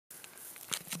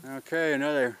Okay,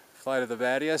 another flight of the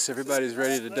Badius. Everybody's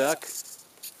ready to duck.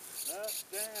 Up,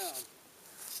 down.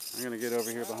 I'm going to get over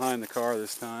here behind the car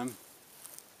this time.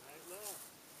 Right left.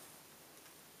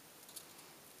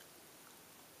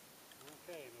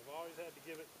 Okay, and we've always had to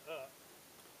give it up.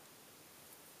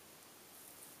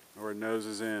 Or it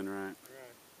noses in, right?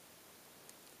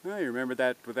 Right. Oh, you remember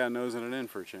that without nosing it in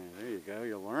for a change. There you go,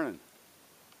 you're learning.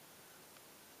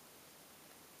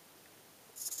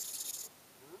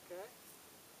 Okay.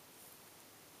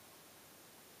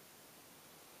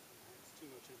 That's too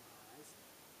much in my eyes.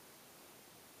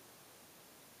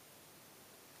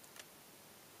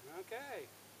 Okay.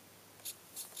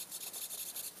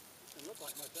 Doesn't look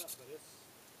like much up, but it's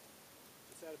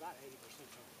at about 80%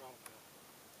 throttle cut.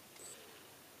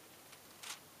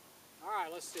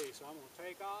 Alright, let's see. So I'm going to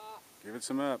take off. Give it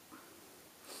some up.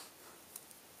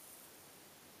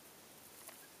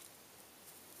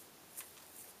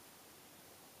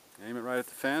 Aim it right at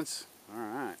the fence.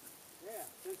 Alright. Yeah,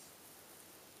 fence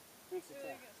Yeah, they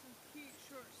attack. got some cute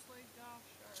short sleeved off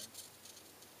shirts.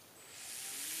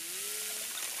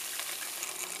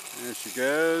 There she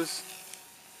goes.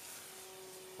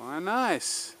 Why,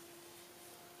 nice.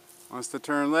 Wants to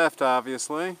turn left,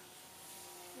 obviously. They said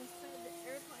that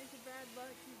airplanes are bad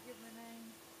luck, you give them a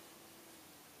name.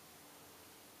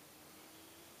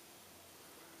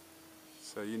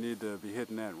 So you need to be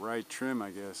hitting that right trim,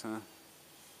 I guess, huh?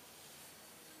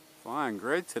 Flying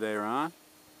great today, Ron.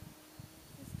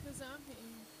 It's because I'm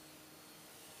hitting.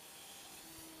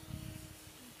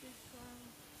 Good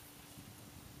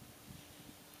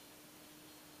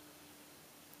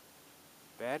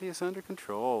flying. Badius under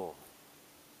control.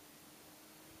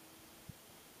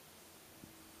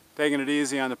 Taking it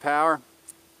easy on the power.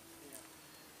 Yeah.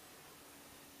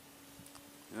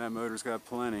 Yeah, that motor's got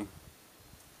plenty. Yeah,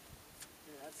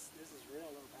 this is real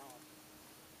low power.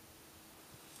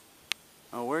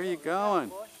 Oh, where are you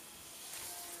going?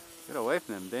 Get away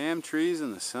from them damn trees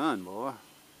in the sun, boy.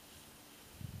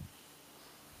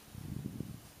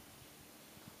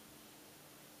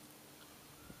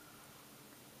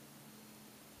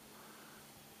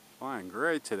 Flying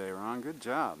great today, Ron. Good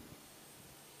job.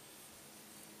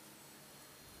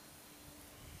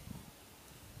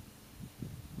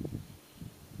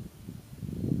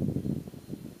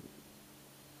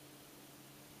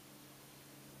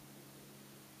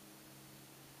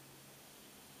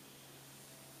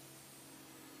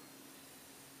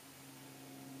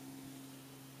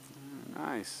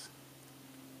 Nice.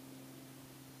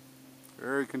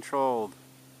 Very controlled.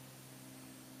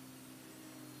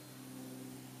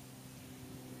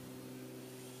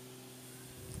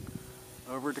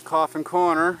 Over to Coffin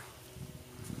Corner.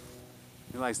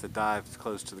 He likes to dive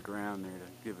close to the ground there to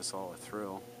give us all a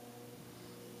thrill.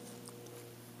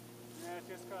 Yeah,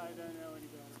 just because I don't know any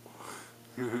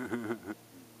better.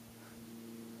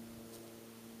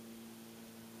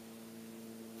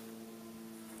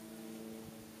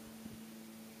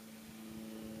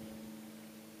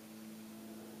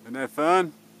 Isn't that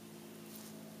fun?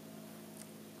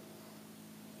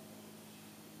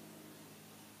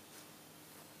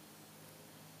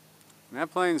 And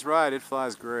that plane's right, it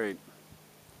flies great.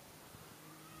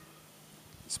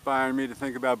 Inspiring me to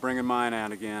think about bringing mine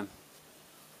out again.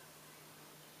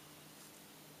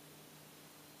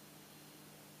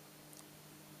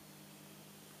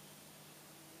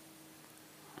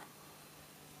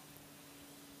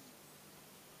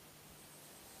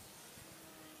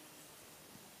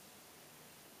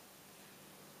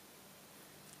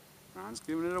 Ron's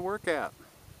giving it a workout.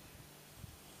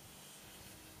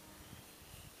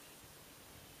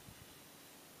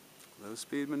 Low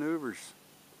speed maneuvers.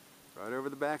 Right over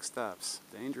the backstops.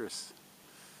 Dangerous.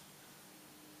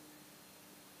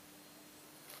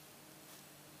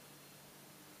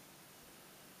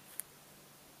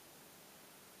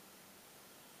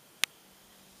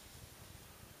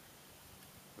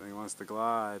 I think he wants to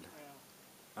glide.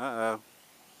 Yeah. Uh-oh.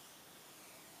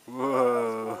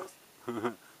 Whoa.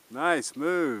 Nice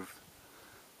move.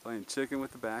 Playing chicken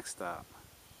with the backstop.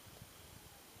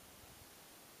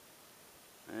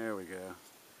 There we go.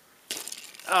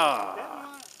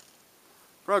 Ah.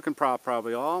 Broken prop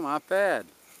probably all, not bad.